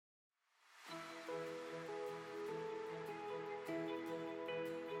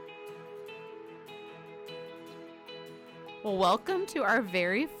Well, welcome to our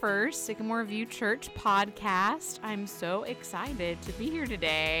very first Sycamore View Church podcast. I'm so excited to be here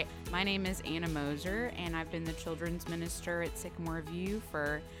today. My name is Anna Moser, and I've been the children's minister at Sycamore View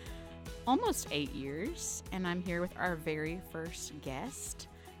for almost 8 years. And I'm here with our very first guest,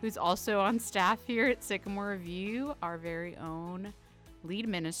 who's also on staff here at Sycamore View, our very own lead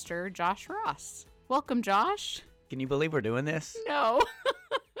minister, Josh Ross. Welcome, Josh. Can you believe we're doing this? No.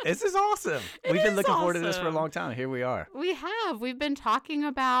 This is awesome. We've been looking forward to this for a long time. Here we are. We have. We've been talking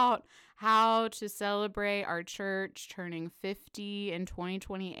about how to celebrate our church turning 50 in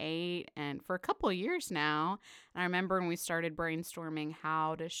 2028 and for a couple of years now. And I remember when we started brainstorming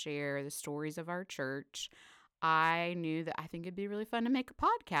how to share the stories of our church, I knew that I think it'd be really fun to make a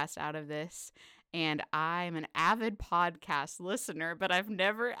podcast out of this. And I'm an avid podcast listener, but I've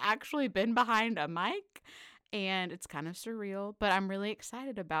never actually been behind a mic. And it's kind of surreal, but I'm really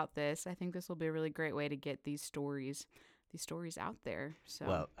excited about this. I think this will be a really great way to get these stories out there. So,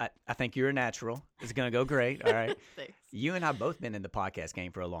 well, I think you're a natural. It's going to go great. All right. Thanks. You and I both been in the podcast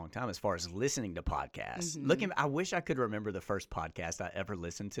game for a long time as far as listening to podcasts. Mm-hmm. I wish I could remember the first podcast I ever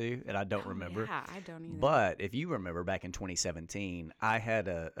listened to, and I don't remember. Yeah, I don't either. But if you remember back in 2017, I had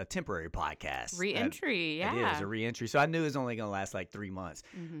a temporary podcast. Re-entry, yeah. It is a re-entry. So I knew it was only going to last like 3 months.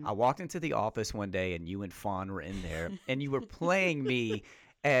 Mm-hmm. I walked into the office one day, and you and Fawn were in there, and you were playing me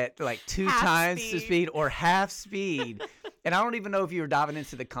at like two times the speed or half speed. And I don't even know if you were diving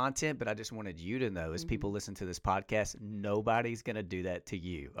into the content, but I just wanted you to know, as people listen to this podcast, nobody's going to do that to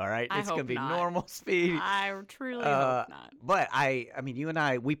you. All right? It's going to be normal speed. I truly hope not. But I mean, you and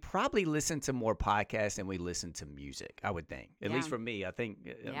I, we probably listen to more podcasts than we listen to music, I would think. At least for me, I think,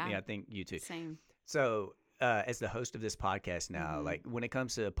 I think you too. Same. So as the host of this podcast now, like when it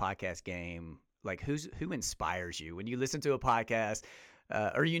comes to a podcast game, like who inspires you? When you listen to a podcast,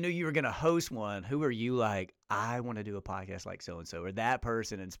 or you knew you were going to host one, who are you like, I want to do a podcast like so-and-so, or that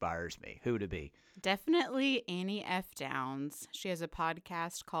person inspires me? Who to be? Definitely Annie F. Downs. She has a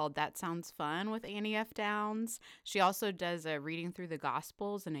podcast called That Sounds Fun with Annie F. Downs. She also does a Reading Through the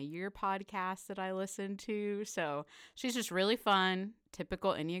Gospels in a Year podcast that I listen to. So she's just really fun.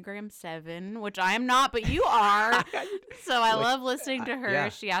 Typical Enneagram 7, which I am not, but you are. So I love listening to her. Yeah.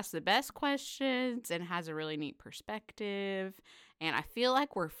 She asks the best questions and has a really neat perspective. And I feel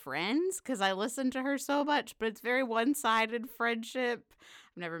like we're friends because I listen to her so much, but it's very one-sided friendship.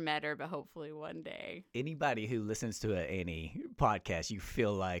 I've never met her, but hopefully one day. Anybody who listens to an Annie podcast, you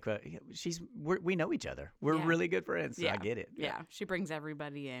feel like we know each other. We're really good friends. So I get it. Yeah, she brings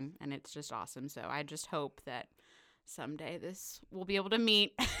everybody in, and it's just awesome. So I just hope that someday we'll be able to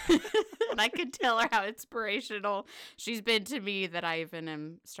meet and I could tell her how inspirational she's been to me that I even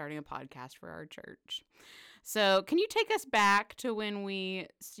am starting a podcast for our church. So can you take us back to when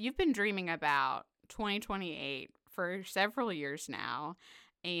you've been dreaming about 2028 for several years now,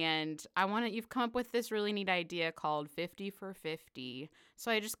 and you've come up with this really neat idea called 50 for 50. So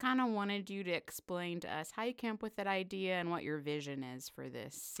I just kind of wanted you to explain to us how you came up with that idea and what your vision is for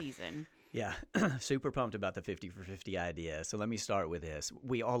this season. Yeah, super pumped about the 50 for 50 idea. So let me start with this.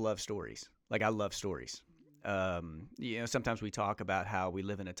 We all love stories. Like, I love stories. Sometimes we talk about how we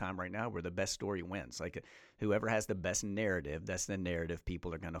live in a time right now where the best story wins. Like, whoever has the best narrative, that's the narrative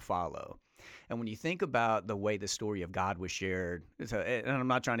people are going to follow. And when you think about the way the story of God was shared, and I'm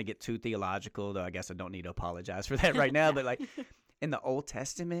not trying to get too theological, though I guess I don't need to apologize for that right now, but like in the Old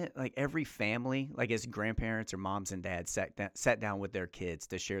Testament, like every family, like as grandparents or moms and dads sat down with their kids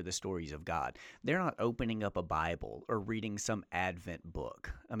to share the stories of God. They're not opening up a Bible or reading some Advent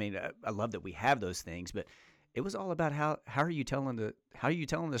book. I mean, I love that we have those things, but it was all about how are you telling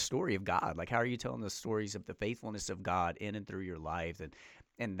the story of God? Like, how are you telling the stories of the faithfulness of God in and through your life?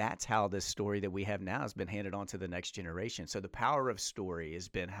 And that's how this story that we have now has been handed on to the next generation. So the power of story has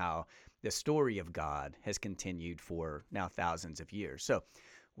been how the story of God has continued for now thousands of years. So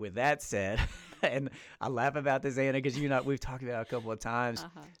with that said, and I laugh about this, Anna, because we've talked about it a couple of times.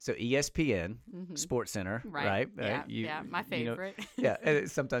 So ESPN, Sports Center, right? Yeah, my favorite. And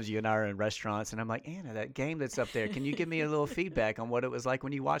sometimes you and I are in restaurants, and I'm like, Anna, that game that's up there, can you give me a little feedback on what it was like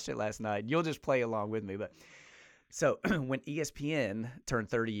when you watched it last night? You'll just play along with me. But so when ESPN turned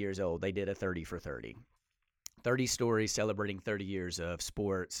 30 years old, they did a 30 for 30. 30 stories celebrating 30 years of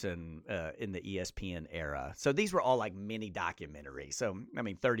sports and in the ESPN era. So these were all like mini documentaries. So,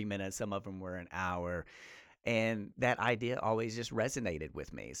 30 minutes, some of them were an hour. And that idea always just resonated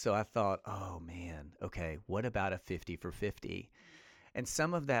with me. So I thought, oh man, okay, what about a 50 for 50? And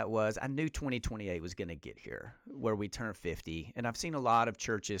some of that was, I knew 2028 was going to get here, where we turn 50. And I've seen a lot of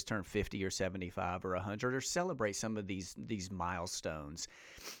churches turn 50 or 75 or 100 or celebrate some of these milestones.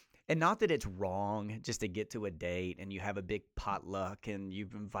 And not that it's wrong just to get to a date and you have a big potluck and you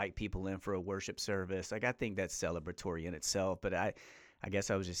invite people in for a worship service. Like, I think that's celebratory in itself. But I guess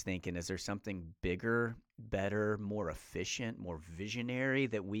I was just thinking, is there something bigger, better, more efficient, more visionary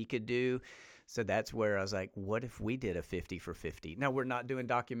that we could do? So that's where I was like, what if we did a 50 for 50? Now, we're not doing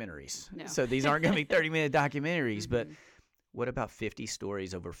documentaries. No. So these aren't going to be 30-minute documentaries. But what about 50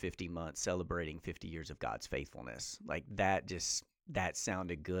 stories over 50 months celebrating 50 years of God's faithfulness? Like, that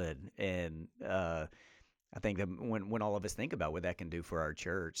sounded good. And I think that when all of us think about what that can do for our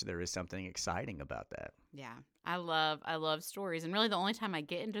church, there is something exciting about that. Yeah. I love stories. And really the only time I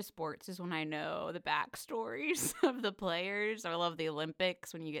get into sports is when I know the backstories of the players. I love the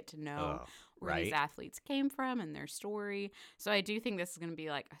Olympics when you get to know where these athletes came from and their story. So I do think this is going to be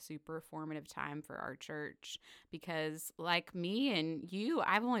like a super formative time for our church because like me and you,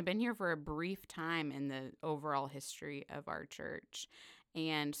 I've only been here for a brief time in the overall history of our church.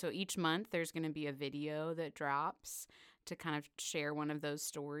 And so each month there's going to be a video that drops to kind of share one of those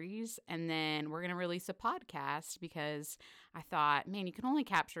stories. And then we're going to release a podcast because I thought, man, you can only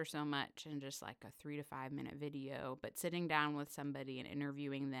capture so much in just like a 3 to 5 minute video. But sitting down with somebody and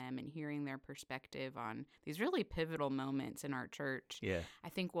interviewing them and hearing their perspective on these really pivotal moments in our church, I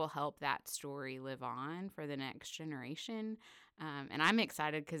think will help that story live on for the next generation. And I'm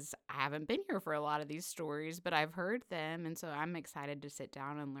excited because I haven't been here for a lot of these stories, but I've heard them. And so I'm excited to sit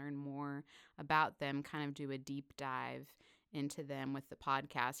down and learn more about them, kind of do a deep dive into them with the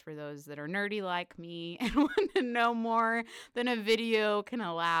podcast for those that are nerdy like me and want to know more than a video can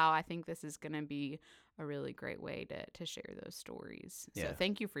allow. I think this is going to be a really great way to share those stories. So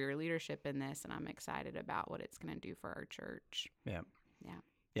thank you for your leadership in this, and I'm excited about what it's going to do for our church.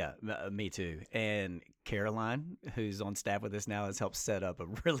 Yeah, me too. And Caroline, who's on staff with us now, has helped set up a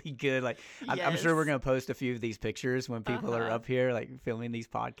really good, I'm sure we're going to post a few of these pictures when people are up here, like filming these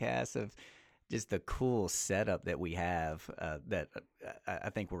podcasts of just the cool setup that we have that I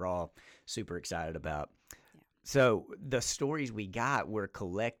think we're all super excited about. So the stories we got were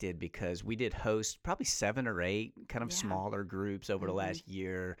collected because we did host probably 7 or 8 kind of smaller groups over the last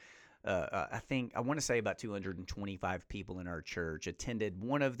year. I want to say about 225 people in our church attended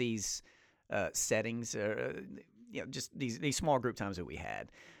one of these settings, just these small group times that we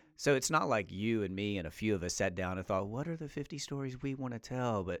had. So it's not like you and me and a few of us sat down and thought, what are the 50 stories we want to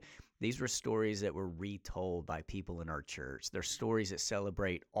tell? But these were stories that were retold by people in our church. They're stories that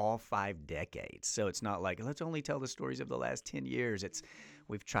celebrate all 5 decades. So it's not like, let's only tell the stories of the last 10 years.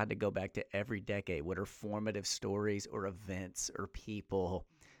 We've tried to go back to every decade. What are formative stories or events or people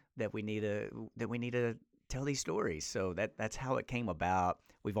that we need to tell these stories? So that's how it came about.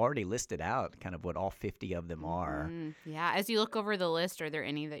 We've already listed out kind of what all 50 of them are. Yeah. As you look over the list, are there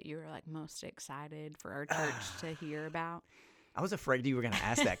any that you were like most excited for our church to hear about? I was afraid you were going to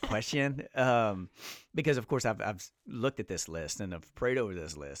ask that question because, of course, I've looked at this list and I've prayed over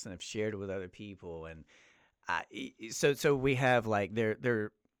this list and I've shared it with other people. And so we have like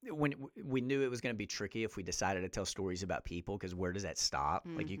when we knew it was going to be tricky if we decided to tell stories about people, because where does that stop?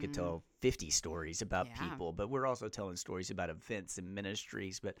 Like you could tell 50 stories about people, but we're also telling stories about events and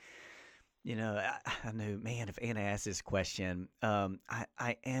ministries. But, I knew, man, if Anna asked this question,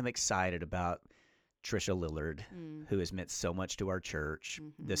 I am excited about Trisha Lillard, who has meant so much to our church.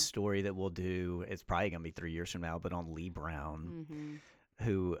 The story that we'll do, it's probably going to be 3 years from now, but on Lee Brown,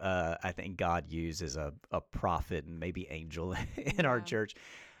 who I think God used as a prophet and maybe angel in our church.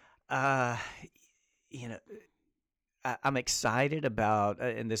 I'm excited about,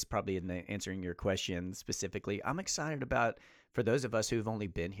 and this probably isn't answering your question specifically, I'm excited about, for those of us who've only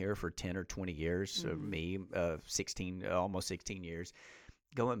been here for 10 or 20 years, so me, 16, almost 16 years,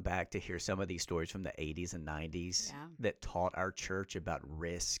 going back to hear some of these stories from the 80s and 90s that taught our church about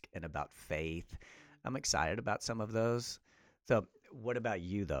risk and about faith. I'm excited about some of those. So what about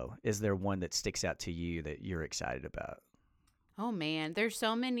you, though? Is there one that sticks out to you that you're excited about? Oh, man, there's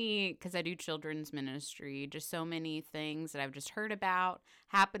so many, because I do children's ministry, just so many things that I've just heard about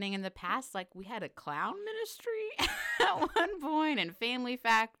happening in the past. Like we had a clown ministry at one point and Family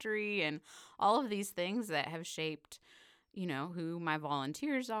Factory and all of these things that have shaped, who my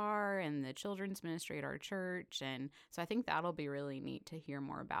volunteers are and the children's ministry at our church. And so I think that'll be really neat to hear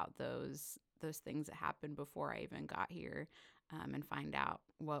more about those things that happened before I even got here and find out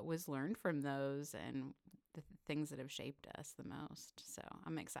what was learned from those and the things that have shaped us the most. So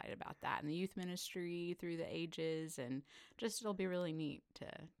I'm excited about that. And the youth ministry through the ages, and just it'll be really neat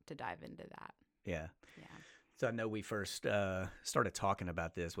to dive into that. Yeah. So I know we first started talking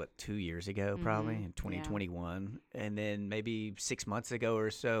about this, 2 years ago, probably in 2021. Yeah. And then maybe 6 months ago or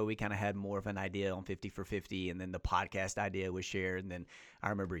so, we kind of had more of an idea on 50 for 50. And then the podcast idea was shared. And then I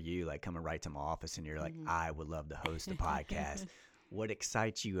remember you like coming right to my office and you're like, I would love to host a podcast. What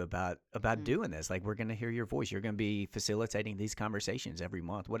excites you about doing this? Like, we're going to hear your voice. You're going to be facilitating these conversations every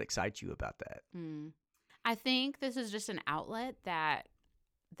month. What excites you about that? I think this is just an outlet that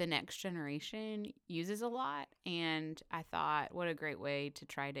the next generation uses a lot. And I thought, what a great way to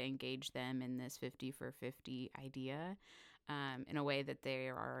try to engage them in this 50 for 50 idea in a way that they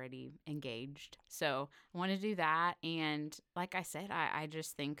are already engaged. So I want to do that. And like I said, I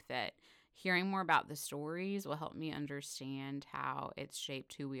just think that hearing more about the stories will help me understand how it's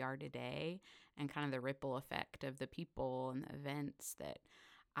shaped who we are today and kind of the ripple effect of the people and the events that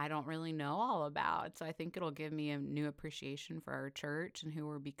I don't really know all about. So I think it'll give me a new appreciation for our church and who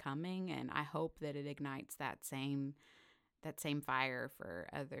we're becoming. And I hope that it ignites that same fire for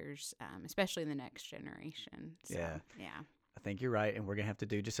others, especially in the next generation. So, yeah. I think you're right, and we're gonna have to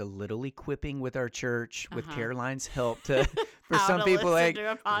do just a little equipping with our church, with Caroline's help, to for some people like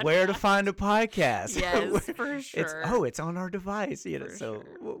where to find a podcast. Yes, for sure. It's on our device, so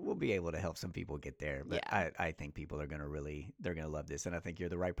we'll be able to help some people get there. But I think people are gonna they're gonna love this, and I think you're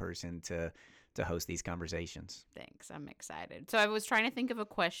the right person to host these conversations. Thanks, I'm excited. So I was trying to think of a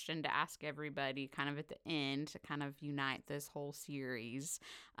question to ask everybody, kind of at the end, to kind of unite this whole series.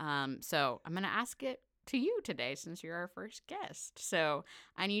 So I'm gonna ask it to you today since you're our first guest. So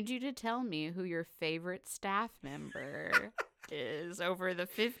I need you to tell me who your favorite staff member is over the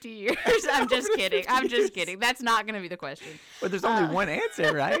 50 years. I'm just kidding. That's not going to be the question. But there's only one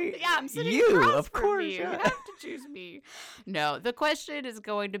answer, right? Yeah, I'm sitting you, across of from course. You have to choose me. No, the question is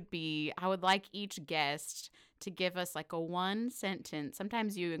going to be, I would like each guest to give us like a one sentence.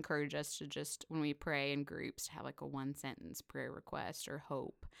 Sometimes you encourage us to just, when we pray in groups, to have like a one sentence prayer request or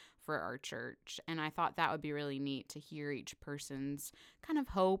hope for our church. And I thought that would be really neat to hear each person's kind of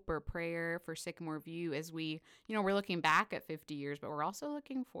hope or prayer for Sycamore View as we, we're looking back at 50 years, but we're also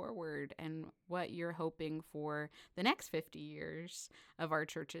looking forward and what you're hoping for the next 50 years of our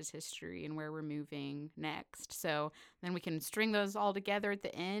church's history and where we're moving next. So then we can string those all together at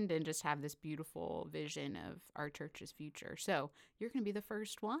the end and just have this beautiful vision of our church's future. So you're going to be the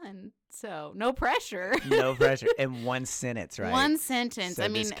first one. So no pressure. No pressure. And one sentence, right? One sentence. So I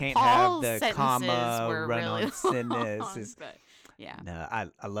mean, can't Paul's have the sentences comma were run really on sentence. But yeah. No,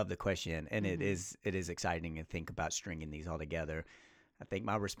 I love the question, and it is exciting to think about stringing these all together. I think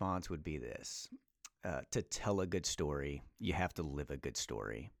my response would be this. To tell a good story, you have to live a good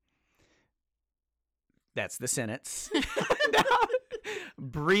story. That's the sentence.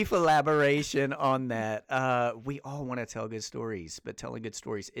 Brief elaboration on that. We all want to tell good stories, but telling good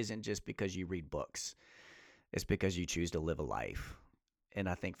stories isn't just because you read books. It's because you choose to live a life. And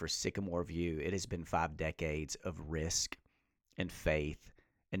I think for Sycamore View, it has been 5 decades of risk and faith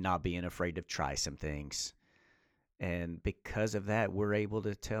and not being afraid to try some things. And because of that, we're able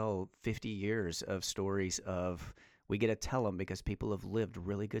to tell 50 years of stories we get to tell them because people have lived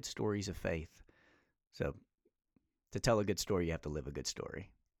really good stories of faith. So to tell a good story, you have to live a good story.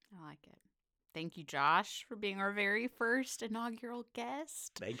 I like it. Thank you, Josh, for being our very first inaugural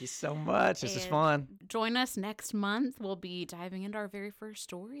guest. Thank you so much. This is fun. Join us next month. We'll be diving into our very first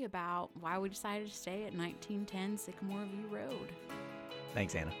story about why we decided to stay at 1910 Sycamore View Road.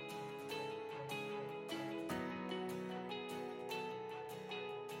 Thanks, Anna.